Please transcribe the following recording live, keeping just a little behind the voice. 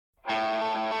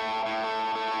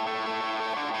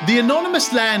The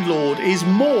anonymous landlord is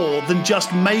more than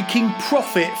just making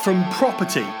profit from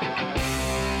property.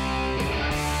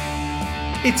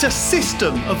 It's a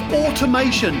system of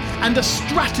automation and a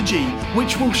strategy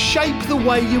which will shape the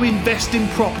way you invest in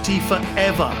property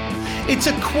forever. It's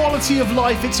a quality of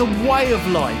life, it's a way of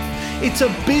life, it's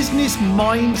a business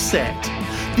mindset.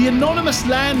 The anonymous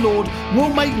landlord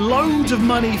will make loads of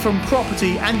money from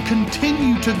property and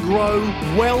continue to grow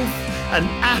wealth and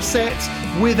assets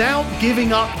without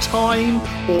giving up time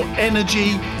or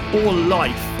energy or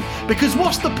life. Because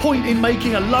what's the point in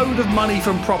making a load of money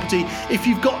from property if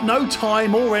you've got no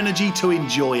time or energy to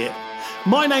enjoy it?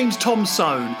 My name's Tom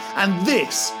Soane, and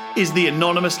this is The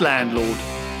Anonymous Landlord.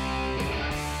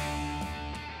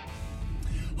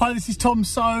 Hi, this is Tom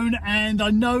Soane, and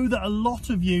I know that a lot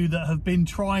of you that have been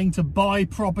trying to buy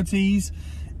properties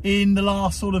in the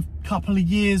last sort of couple of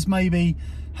years maybe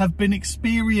have been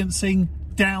experiencing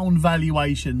down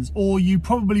valuations, or you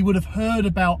probably would have heard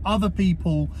about other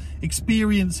people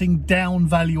experiencing down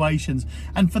valuations.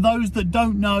 And for those that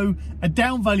don't know, a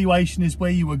down valuation is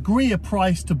where you agree a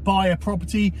price to buy a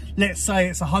property. Let's say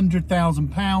it's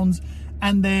 £100,000,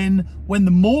 and then when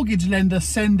the mortgage lender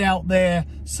send out their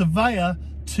surveyor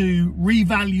to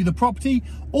revalue the property,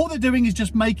 all they're doing is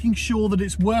just making sure that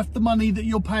it's worth the money that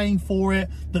you're paying for it,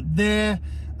 that their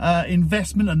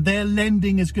investment and their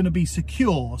lending is going to be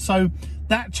secure. So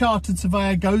that chartered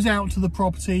surveyor goes out to the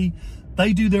property,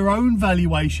 they do their own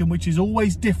valuation, which is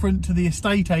always different to the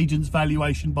estate agent's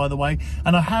valuation, by the way.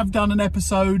 And I have done an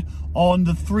episode on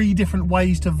the 3 different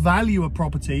ways to value a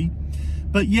property.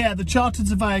 But yeah, the chartered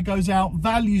surveyor goes out,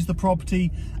 values the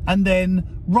property, and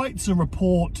then writes a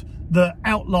report that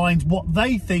outlines what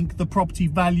they think the property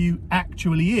value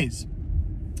actually is.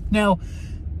 Now,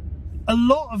 a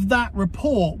lot of that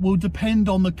report will depend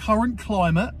on the current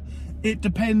climate. It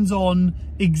depends on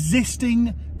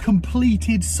existing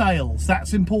completed sales.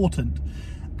 That's important.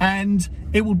 And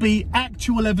it will be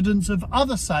actual evidence of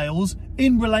other sales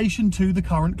in relation to the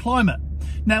current climate.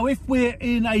 Now, if we're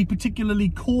in a particularly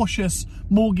cautious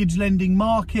mortgage lending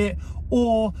market,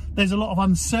 or there's a lot of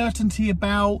uncertainty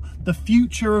about the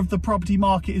future of the property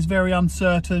market is very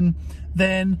uncertain,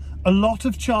 then a lot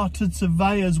of chartered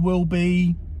surveyors will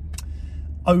be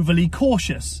overly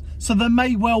cautious. So they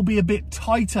may well be a bit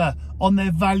tighter on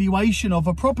their valuation of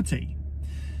a property.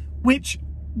 Which,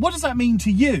 what does that mean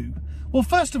to you? Well,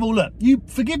 first of all, look, you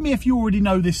forgive me if you already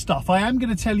know this stuff. I am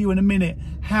going to tell you in a minute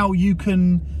how you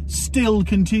can still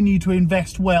continue to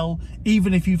invest well,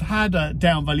 even if you've had a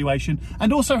down valuation,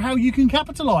 and also how you can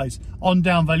capitalize on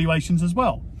down valuations as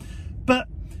well. But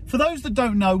for those that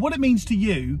don't know, what it means to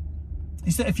you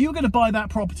is that if you're going to buy that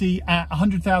property at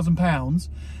 £100,000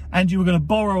 and you were going to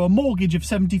borrow a mortgage of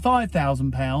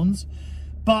 £75,000,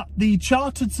 but the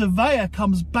chartered surveyor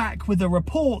comes back with a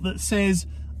report that says,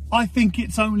 I think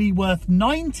it's only worth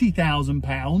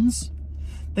 £90,000,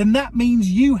 then that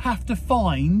means you have to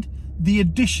find the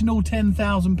additional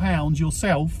 £10,000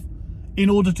 yourself in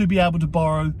order to be able to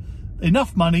borrow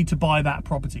enough money to buy that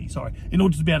property. In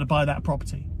order to be able to buy that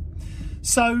property.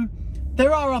 So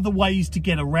there are other ways to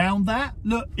get around that.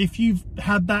 Look, if you've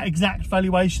had that exact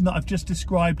valuation that I've just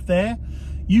described there,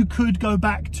 you could go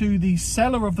back to the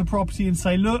seller of the property and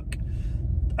say, look,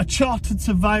 a chartered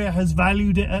surveyor has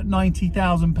valued it at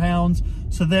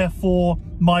 £90,000, so therefore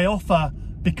my offer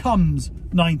becomes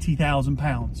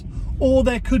 £90,000. Or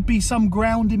there could be some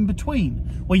ground in between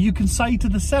where you can say to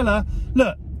the seller,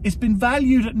 look, it's been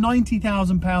valued at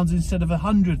 £90,000 instead of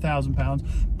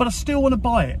 £100,000, but I still want to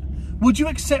buy it. Would you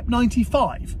accept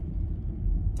 95?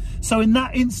 So in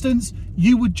that instance,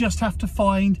 you would just have to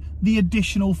find the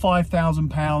additional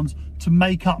 £5,000 to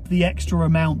make up the extra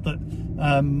amount that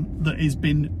that has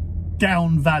been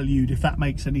down valued, if that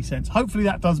makes any sense. Hopefully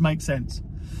that does make sense.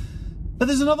 But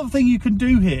there's another thing you can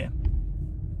do here.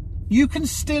 You can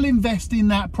still invest in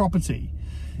that property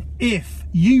if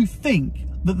you think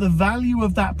that the value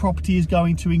of that property is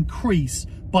going to increase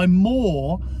by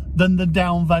more than the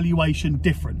down valuation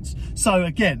difference. So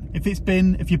again, if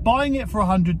you're buying it for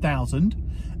 100,000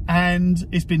 and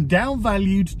it's been down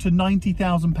valued to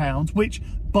 £90,000, which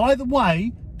by the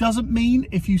way doesn't mean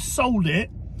if you sold it,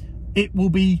 it will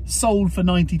be sold for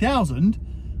 90,000.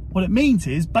 What it means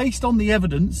is, based on the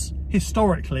evidence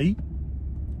historically,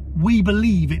 we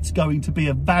believe it's going to be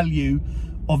a value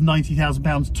of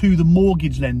 £90,000 to the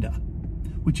mortgage lender,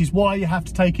 which is why you have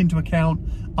to take into account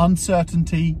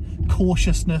uncertainty,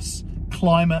 cautiousness,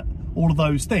 climate, all of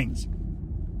those things.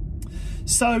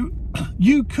 So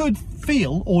you could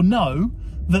feel or know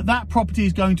that that property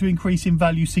is going to increase in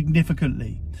value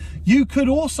significantly. You could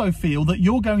also feel that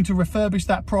you're going to refurbish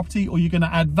that property, or you're going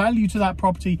to add value to that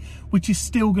property, which is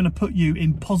still going to put you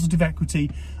in positive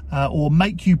equity or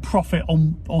make you profit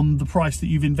on the price that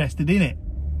you've invested in it.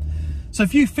 So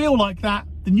if you feel like that,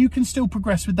 then you can still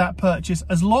progress with that purchase,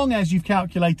 as long as you've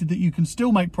calculated that you can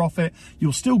still make profit,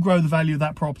 you'll still grow the value of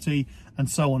that property, and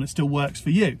so on. It still works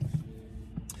for you.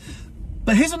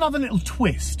 But here's another little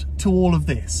twist to all of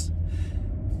this.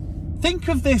 Think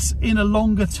of this in a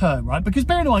longer term, right? Because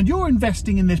bear in mind, you're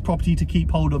investing in this property to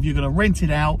keep hold of. You're going to rent it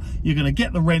out. You're going to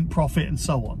get the rent profit and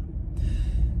so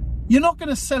on. You're not going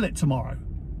to sell it tomorrow.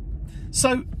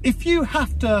 So if you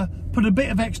have to put a bit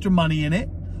of extra money in it,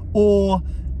 or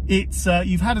it's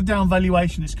you've had a down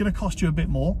valuation, it's going to cost you a bit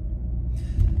more,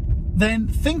 then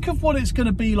think of what it's going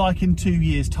to be like in 2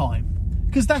 years' time.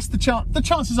 Because that's the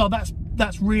chances are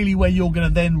that's really where you're going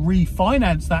to then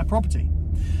refinance that property.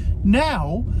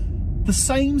 Now, the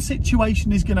same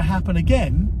situation is going to happen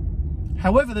again.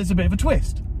 However, there's a bit of a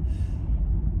twist.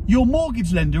 Your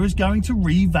mortgage lender is going to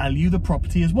revalue the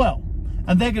property as well.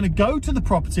 And they're going to go to the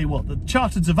property, well, the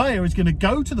chartered surveyor is going to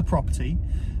go to the property,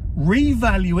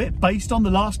 revalue it based on the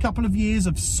last couple of years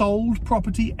of sold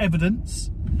property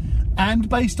evidence, and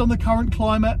based on the current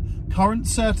climate, current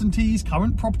certainties,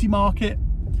 current property market,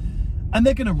 and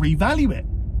they're going to revalue it.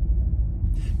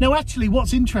 Now, actually,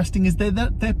 what's interesting is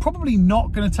they're probably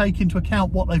not going to take into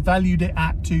account what they valued it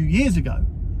at 2 years ago,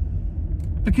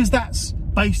 because that's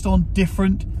based on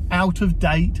different,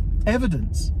 out-of-date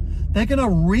evidence. They're going to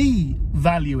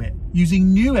revalue it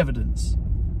using new evidence.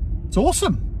 It's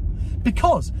awesome,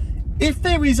 because if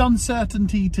there is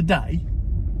uncertainty today,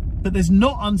 but there's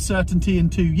not uncertainty in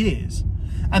 2 years,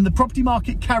 and the property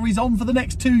market carries on for the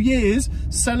next 2 years,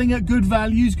 selling at good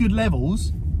values, good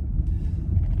levels,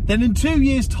 then in 2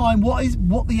 years' time, what is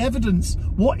the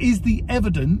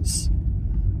evidence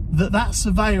that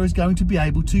surveyor is going to be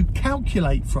able to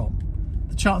calculate from?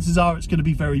 The chances are it's going to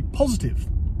be very positive.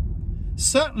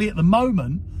 Certainly at the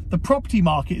moment, the property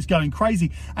market is going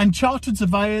crazy, and chartered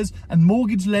surveyors and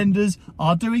mortgage lenders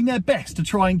are doing their best to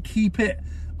try and keep it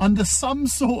under some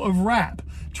sort of wrap,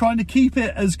 trying to keep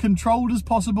it as controlled as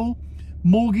possible.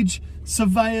 Mortgage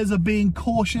surveyors are being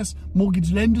cautious,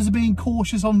 mortgage lenders are being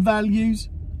cautious on values.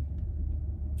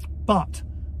 But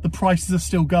the prices are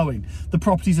still going. The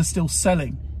properties are still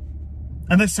selling.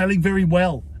 And they're selling very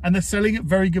well. And they're selling at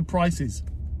very good prices.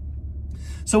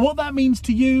 So what that means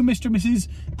to you, Mr. and Mrs.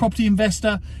 Property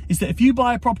Investor, is that if you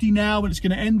buy a property now and it's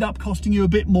going to end up costing you a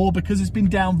bit more because it's been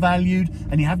down valued,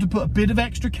 and you have to put a bit of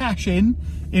extra cash in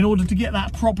order to get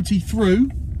that property through,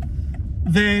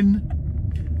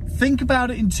 then think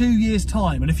about it in 2 years'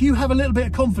 time. And if you have a little bit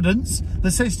of confidence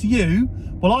that says to you,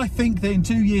 well, I think that in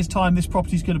 2 years' time, this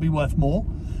property is going to be worth more,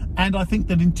 and I think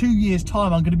that in 2 years'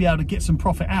 time, I'm going to be able to get some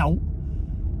profit out,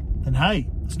 then hey,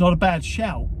 it's not a bad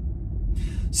shout.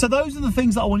 So those are the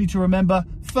things that I want you to remember.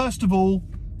 First of all,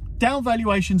 down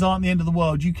valuations aren't the end of the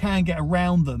world. You can get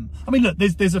around them. I mean, look,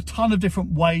 there's a ton of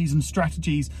different ways and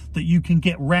strategies that you can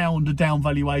get round a down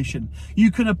valuation.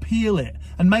 You can appeal it.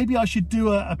 And maybe I should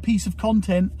do a piece of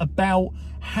content about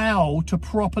how to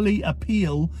properly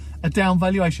appeal a down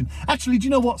valuation. Actually, do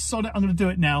you know what? Sod it, I'm going to do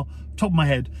it now, top of my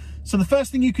head. So the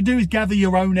first thing you could do is gather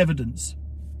your own evidence.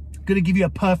 I'm going to give you a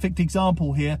perfect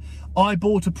example here. I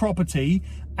bought a property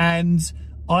and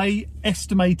I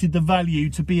estimated the value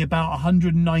to be about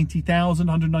 190,000,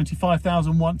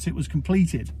 195,000 once it was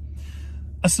completed.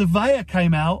 A surveyor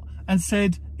came out and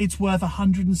said it's worth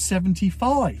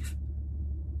 175.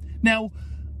 Now,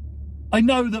 I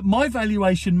know that my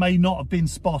valuation may not have been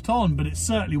spot on, but it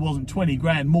certainly wasn't 20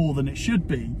 grand more than it should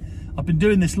be. I've been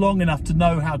doing this long enough to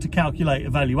know how to calculate a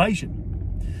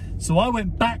valuation. So I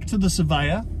went back to the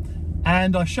surveyor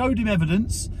and I showed him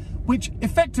evidence which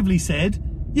effectively said,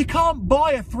 you can't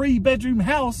buy a 3-bedroom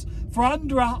house for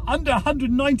under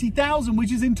 190,000,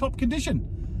 which is in top condition.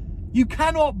 You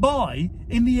cannot buy,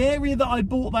 in the area that I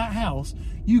bought that house,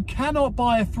 you cannot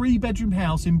buy a 3-bedroom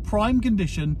house in prime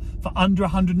condition for under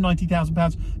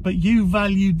 £190,000, but you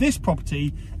valued this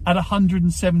property at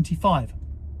 175.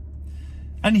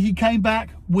 And he came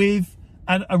back with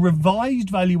a revised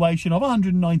valuation of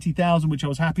 190,000, which I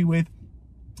was happy with.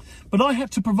 But I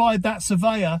had to provide that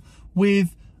surveyor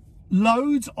with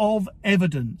loads of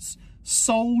evidence,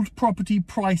 sold property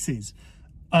prices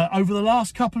over the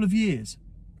last couple of years,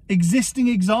 existing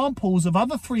examples of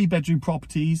other 3-bedroom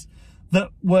properties that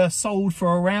were sold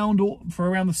for around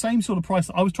the same sort of price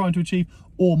that I was trying to achieve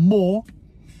or more.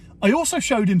 I also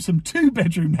showed him some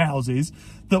 2-bedroom houses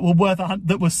that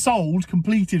were sold,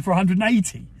 completed for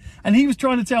 180. And he was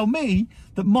trying to tell me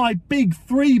that my big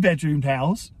 3-bedroom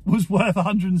house was worth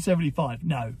 175.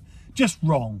 No, just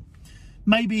wrong.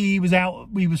 Maybe he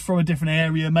was from a different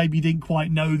area. Maybe he didn't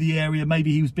quite know the area.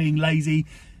 Maybe he was being lazy.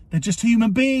 They're just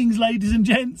human beings, ladies and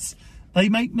gents. They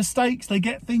make mistakes. They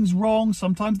get things wrong.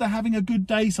 Sometimes they're having a good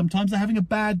day. Sometimes they're having a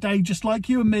bad day, just like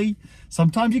you and me.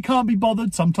 Sometimes you can't be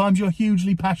bothered. Sometimes you're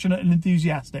hugely passionate and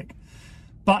enthusiastic.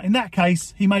 But in that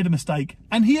case, he made a mistake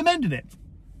and he amended it.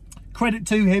 Credit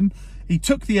to him. He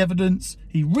took the evidence,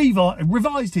 he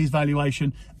revised his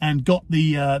valuation and got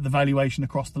the valuation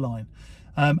across the line.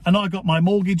 And I got my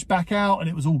mortgage back out and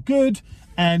it was all good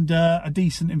and a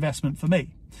decent investment for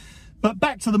me. But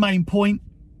back to the main point,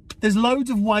 there's loads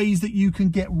of ways that you can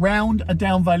get round a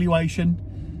down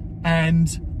valuation, and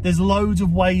there's loads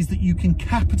of ways that you can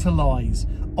capitalize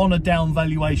on a down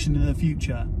valuation in the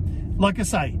future. Like I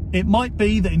say, it might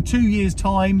be that in 2 years'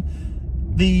 time,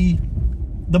 the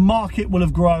market will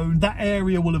have grown, that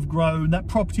area will have grown, that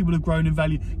property will have grown in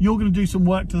value. You're going to do some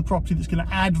work to the property that's going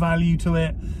to add value to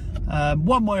it.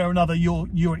 One way or another,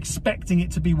 you're expecting it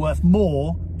to be worth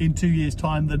more in 2 years'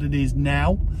 time than it is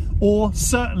now, or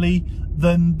certainly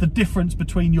than the difference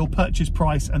between your purchase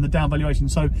price and the down valuation.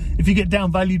 So if you get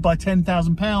down valued by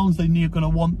 £10,000, then you're going to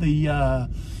want the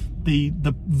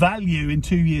value in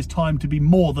 2 years' time to be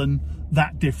more than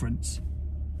that difference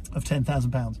of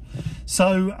 £10,000.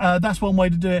 So that's one way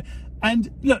to do it. And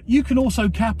look, you can also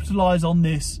capitalize on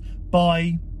this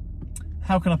by,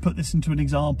 how can I put this into an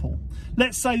example?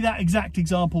 Let's say that exact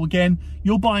example again.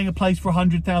 You're buying a place for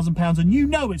 £100,000 and you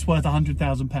know it's worth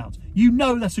 £100,000. You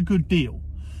know that's a good deal.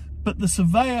 But the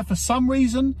surveyor, for some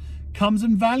reason, comes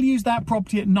and values that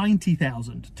property at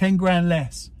 90,000, 10 grand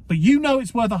less. But you know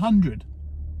it's worth 100.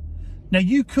 Now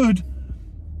you could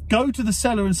go to the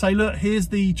seller and say, look, here's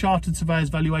the chartered surveyor's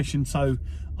valuation, so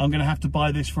I'm going to have to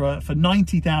buy this for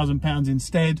 £90,000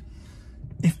 instead.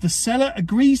 If the seller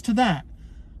agrees to that,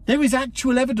 there is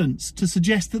actual evidence to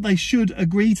suggest that they should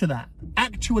agree to that.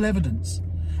 Actual evidence.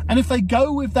 And if they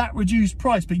go with that reduced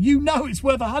price, but you know it's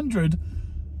worth 100,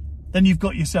 then you've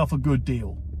got yourself a good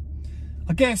deal.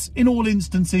 I guess in all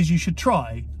instances you should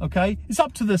try, okay? It's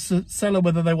up to the seller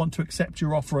whether they want to accept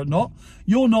your offer or not.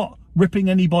 You're not ripping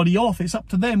anybody off. It's up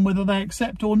to them whether they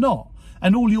accept or not.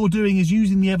 And all you're doing is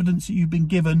using the evidence that you've been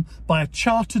given by a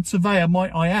chartered surveyor,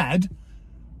 might I add,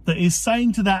 that is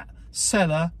saying to that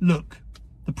seller, look,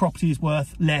 the property is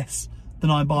worth less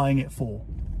than I'm buying it for.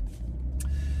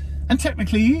 And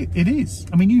technically it is.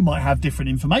 I mean, you might have different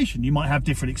information, you might have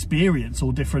different experience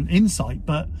or different insight,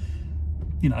 but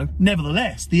you know,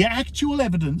 nevertheless, the actual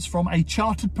evidence from a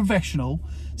chartered professional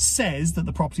says that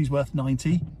the property's worth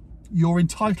 90. You're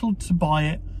entitled to buy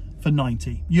it for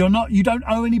 90. You don't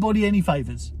owe anybody any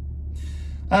favors.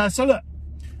 So look,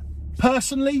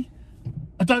 personally,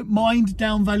 I don't mind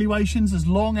down valuations as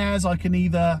long as I can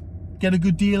either get a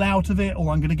good deal out of it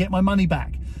or I'm going to get my money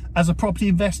back. As a property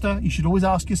investor, you should always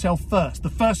ask yourself first. The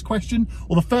first question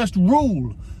or the first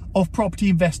rule of property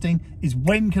investing is,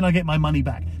 when can I get my money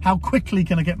back? How quickly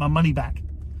can I get my money back?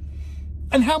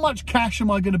 And how much cash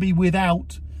am I going to be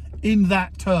without in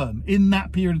that term, in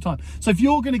that period of time? So if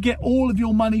you're going to get all of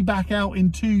your money back out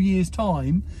in 2 years'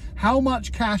 time, how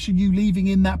much cash are you leaving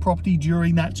in that property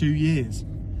during that 2 years?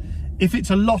 If it's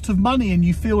a lot of money and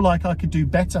you feel like I could do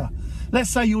better, let's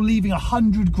say you're leaving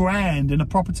 100 grand in a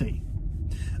property.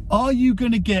 Are you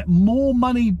going to get more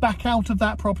money back out of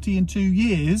that property in 2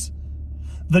 years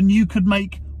than you could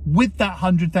make with that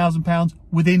 £100,000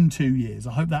 within 2 years?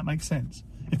 I hope that makes sense.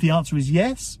 If the answer is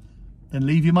yes, then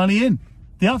leave your money in.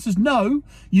 If the answer is no,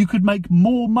 you could make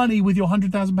more money with your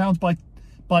 £100,000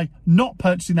 by not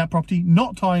purchasing that property,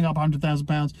 not tying up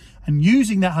 £100,000 and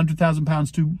using that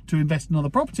 £100,000 to invest in other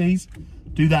properties.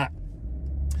 Do that.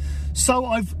 So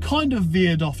I've kind of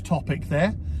veered off topic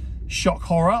there. Shock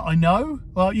horror, I know.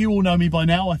 Well, you all know me by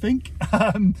now, I think. Look,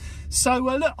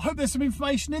 I hope there's some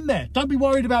information in there. Don't be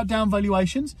worried about down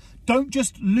valuations. Don't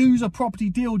just lose a property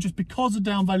deal just because a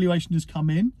down valuation has come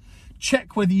in.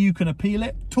 Check whether you can appeal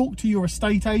it. Talk to your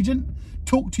estate agent.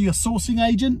 Talk to your sourcing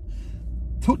agent.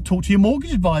 Talk to your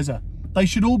mortgage advisor. They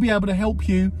should all be able to help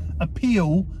you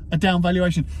appeal a down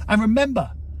valuation. And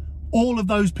remember, all of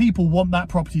those people want that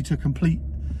property to complete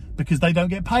because they don't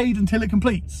get paid until it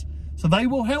completes. So they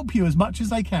will help you as much as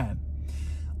they can.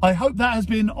 I hope that has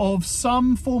been of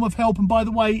some form of help. And by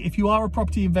the way, if you are a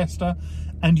property investor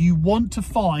and you want to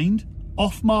find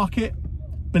off-market,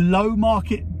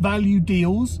 below-market value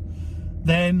deals,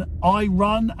 then I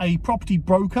run a property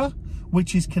broker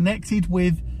which is connected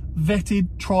with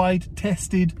vetted, tried,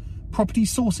 tested property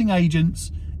sourcing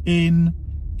agents in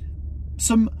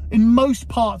most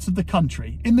parts of the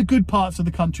country, in the good parts of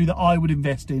the country that I would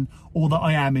invest in or that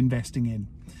I am investing in.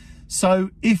 So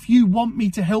if you want me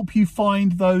to help you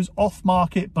find those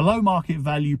off-market, below-market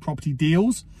value property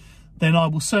deals, then I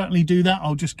will certainly do that.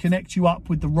 I'll just connect you up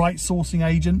with the right sourcing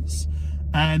agents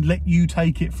and let you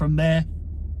take it from there.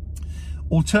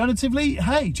 Alternatively,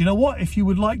 hey, do you know what? If you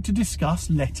would like to discuss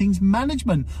lettings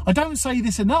management, I don't say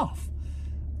this enough.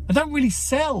 I don't really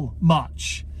sell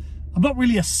much. I'm not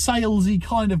really a salesy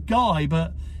kind of guy,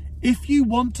 but if you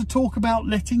want to talk about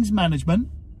lettings management,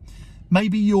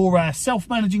 maybe you're a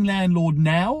self-managing landlord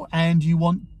now and you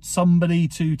want somebody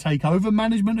to take over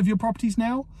management of your properties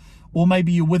now, or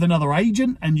maybe you're with another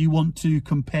agent and you want to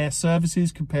compare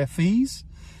services, compare fees,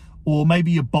 or maybe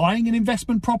you're buying an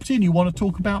investment property and you want to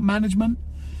talk about management,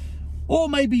 or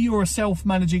maybe you're a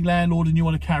self-managing landlord and you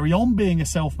want to carry on being a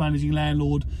self-managing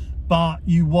landlord, but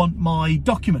you want my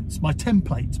documents, my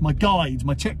templates, my guides,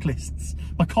 my checklists,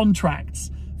 my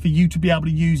contracts for you to be able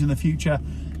to use in the future.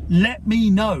 Let me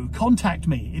know. Contact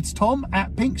me. It's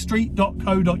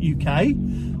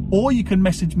tom@pinkstreet.co.uk, or you can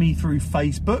message me through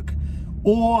Facebook,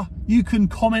 or you can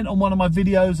comment on one of my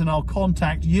videos and I'll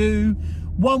contact you.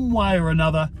 One way or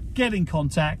another, get in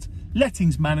contact.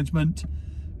 Lettings management,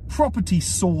 property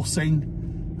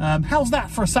sourcing. How's that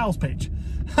for a sales pitch?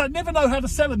 I never know how to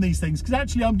sell in these things because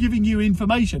actually I'm giving you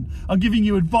information. I'm giving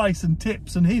you advice and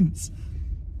tips and hints.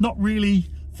 Not really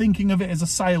thinking of it as a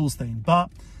sales thing, but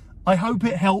I hope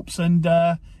it helps. And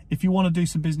if you want to do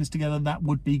some business together, that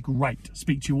would be great.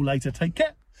 Speak to you all later. Take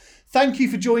care. Thank you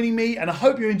for joining me, and I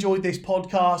hope you enjoyed this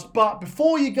podcast. But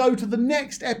before you go to the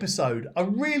next episode, I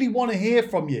really want to hear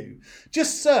from you.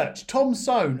 Just search Tom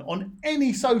Soane on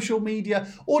any social media,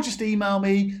 or just email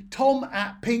me,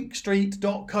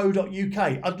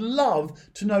 tom@pinkstreet.co.uk. I'd love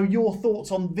to know your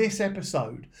thoughts on this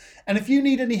episode. And if you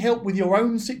need any help with your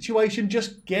own situation,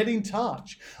 just get in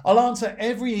touch. I'll answer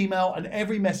every email and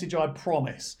every message, I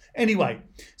promise. Anyway,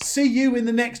 see you in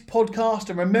the next podcast,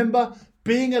 and remember,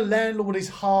 being a landlord is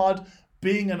hard.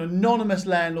 Being an anonymous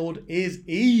landlord is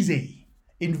easy.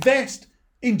 Invest,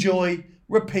 enjoy,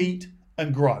 repeat,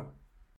 and grow.